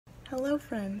Hello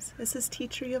friends, this is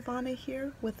Teacher Yavanna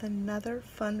here with another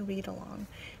fun read-along.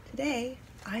 Today,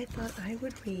 I thought I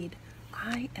would read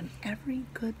I Am Every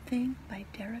Good Thing by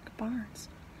Derrick Barnes,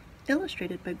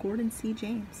 illustrated by Gordon C.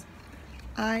 James.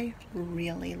 I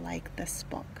really like this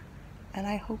book, and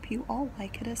I hope you all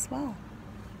like it as well.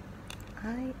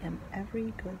 I Am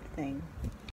Every Good Thing.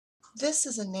 This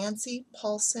is a Nancy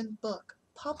Paulson book,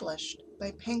 published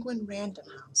by Penguin Random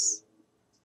House.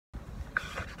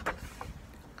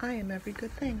 I Am Every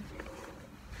Good Thing.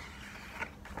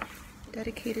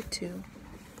 Dedicated to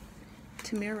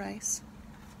Tamir Rice,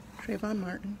 Trayvon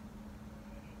Martin,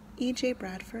 E.J.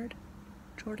 Bradford,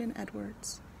 Jordan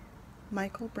Edwards,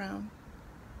 Michael Brown,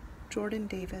 Jordan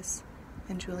Davis,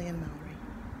 and Julian Mallory.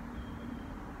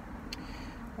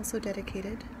 Also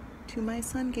dedicated to my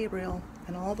son Gabriel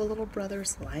and all the little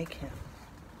brothers like him.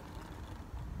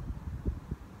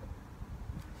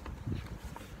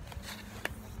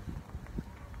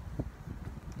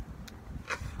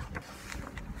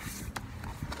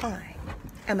 I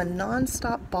am a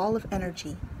non-stop ball of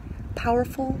energy,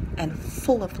 powerful and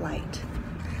full of light.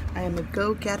 I am a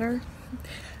go-getter,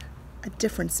 a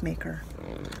difference maker,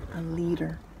 a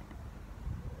leader.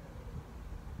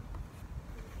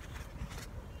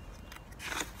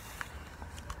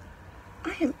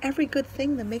 I am every good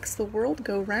thing that makes the world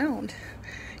go round.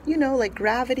 You know, like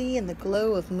gravity and the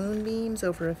glow of moonbeams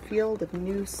over a field of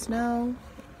new snow.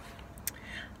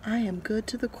 I am good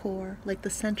to the core, like the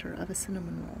center of a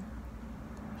cinnamon roll.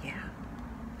 Yeah,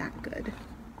 that good.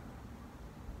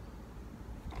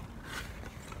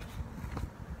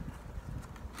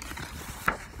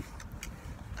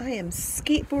 I am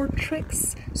skateboard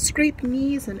tricks, scrape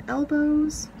knees and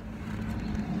elbows.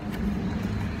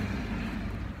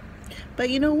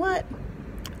 But you know what?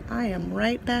 I am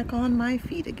right back on my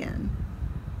feet again.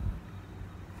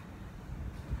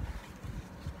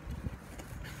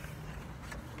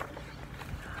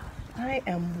 I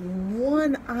am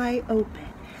one eye open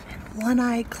and one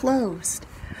eye closed,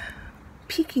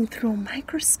 peeking through a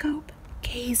microscope,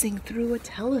 gazing through a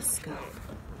telescope,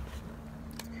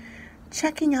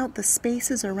 checking out the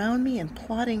spaces around me and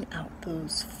plotting out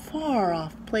those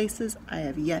far-off places I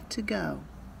have yet to go,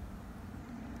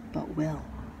 but will.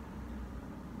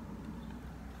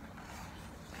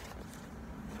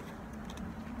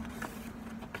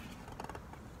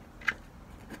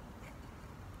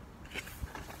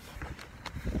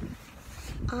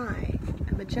 I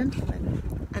am a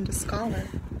gentleman and a scholar.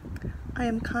 I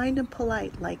am kind and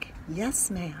polite, like yes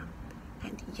ma'am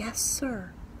and yes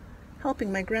sir,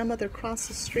 helping my grandmother cross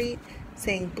the street,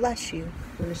 saying bless you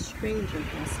when a stranger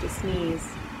has to sneeze.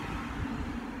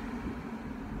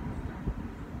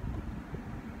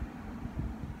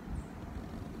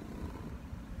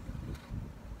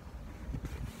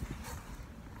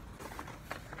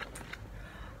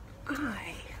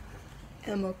 I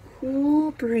am a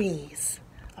cool breeze,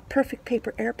 a perfect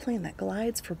paper airplane that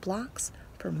glides for blocks,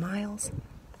 for miles,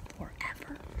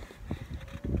 forever.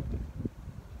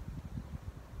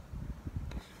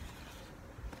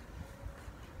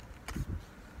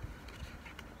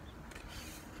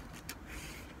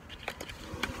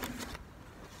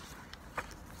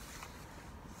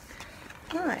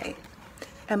 I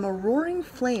am a roaring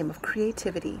flame of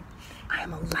creativity. I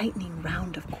am a lightning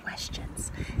round of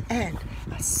questions and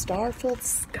a star-filled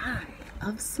sky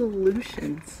of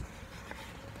solutions.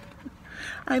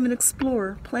 I am an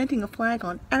explorer planting a flag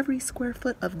on every square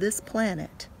foot of this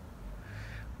planet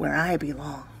where I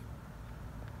belong.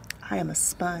 I am a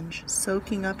sponge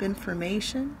soaking up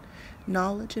information,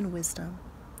 knowledge, and wisdom.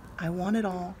 I want it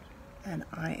all, and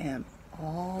I am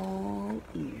all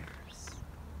ears.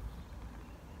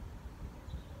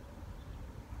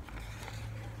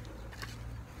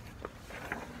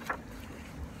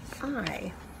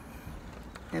 I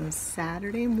am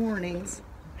Saturday mornings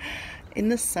in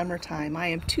the summertime. I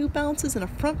am 2 bounces and a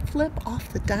front flip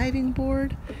off the diving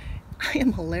board. I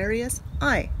am hilarious.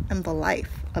 I am the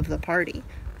life of the party.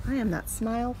 I am that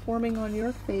smile forming on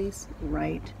your face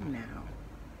right now.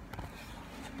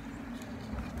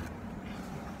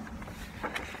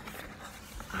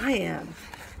 I am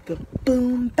the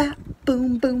boom bap,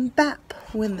 boom boom bap.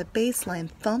 When the bass line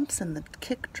thumps and the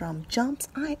kick drum jumps,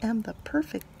 I am the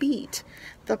perfect beat,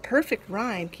 the perfect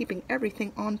rhyme, keeping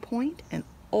everything on point and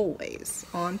always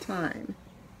on time.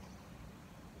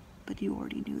 But you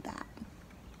already knew that.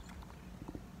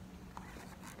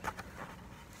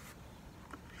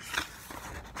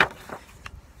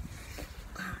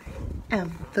 I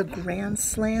am the grand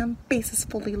slam, bases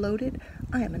fully loaded.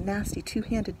 I am a nasty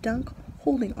two-handed dunk,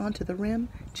 holding onto the rim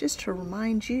just to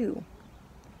remind you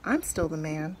I'm still the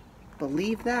man.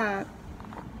 Believe that.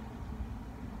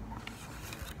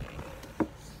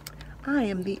 I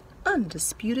am the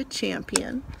undisputed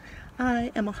champion.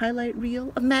 I am a highlight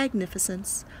reel of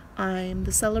magnificence. I'm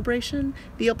the celebration,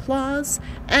 the applause,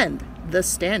 and the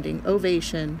standing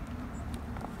ovation.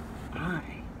 I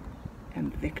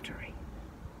am victory.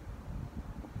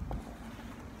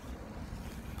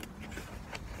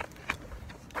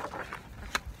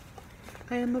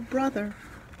 I am a brother,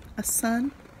 a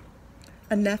son,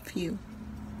 a nephew,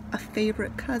 a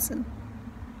favorite cousin,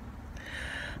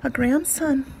 a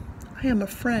grandson. I am a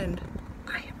friend.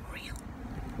 I am real.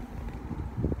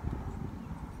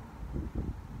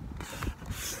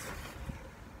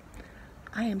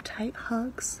 I am tight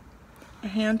hugs, a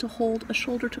hand to hold, a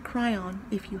shoulder to cry on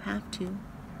if you have to.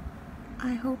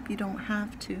 I hope you don't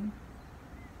have to.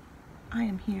 I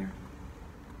am here.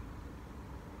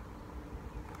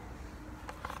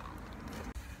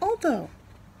 Although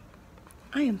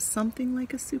I am something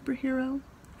like a superhero,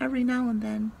 every now and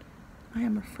then I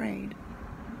am afraid.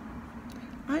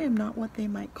 I am not what they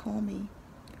might call me,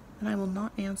 and I will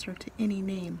not answer to any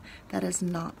name that is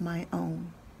not my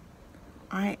own.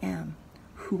 I am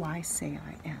who I say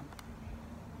I am.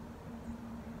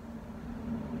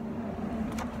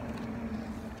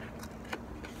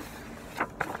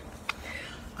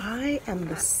 I am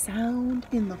the sound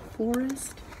in the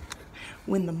forest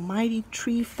when the mighty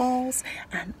tree falls,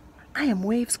 and I am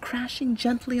waves crashing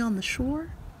gently on the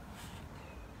shore.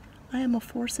 I am a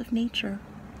force of nature,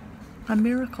 a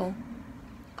miracle,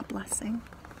 a blessing.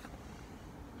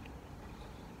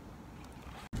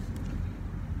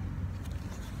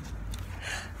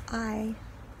 I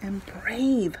am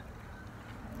brave.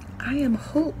 I am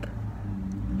hope.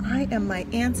 I am my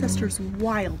ancestors'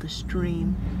 wildest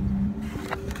dream.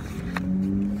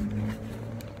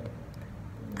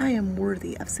 I am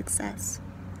worthy of success,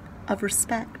 of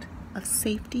respect, of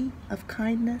safety, of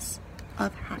kindness,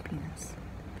 of happiness.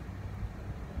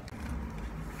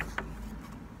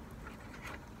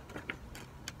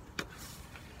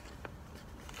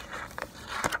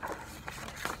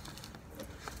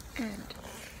 And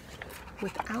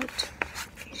without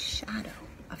a shadow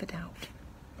of a doubt,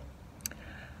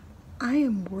 I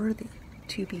am worthy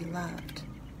to be loved.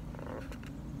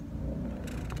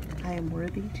 I am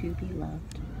worthy to be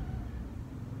loved.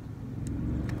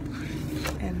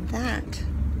 And that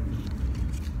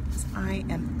is I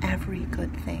am every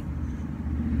good thing.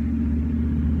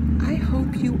 I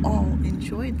hope you all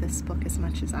enjoyed this book as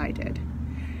much as I did.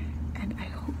 And I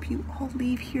hope you all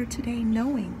leave here today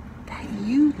knowing that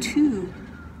you too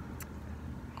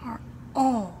are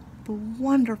all the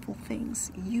wonderful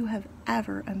things you have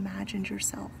ever imagined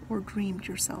yourself or dreamed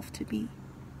yourself to be.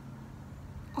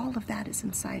 All of that is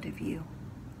inside of you.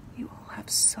 You all have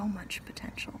so much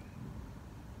potential.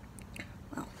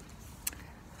 Well,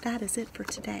 that is it for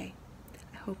today.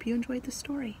 I hope you enjoyed the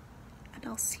story, and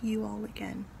I'll see you all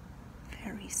again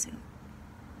very soon.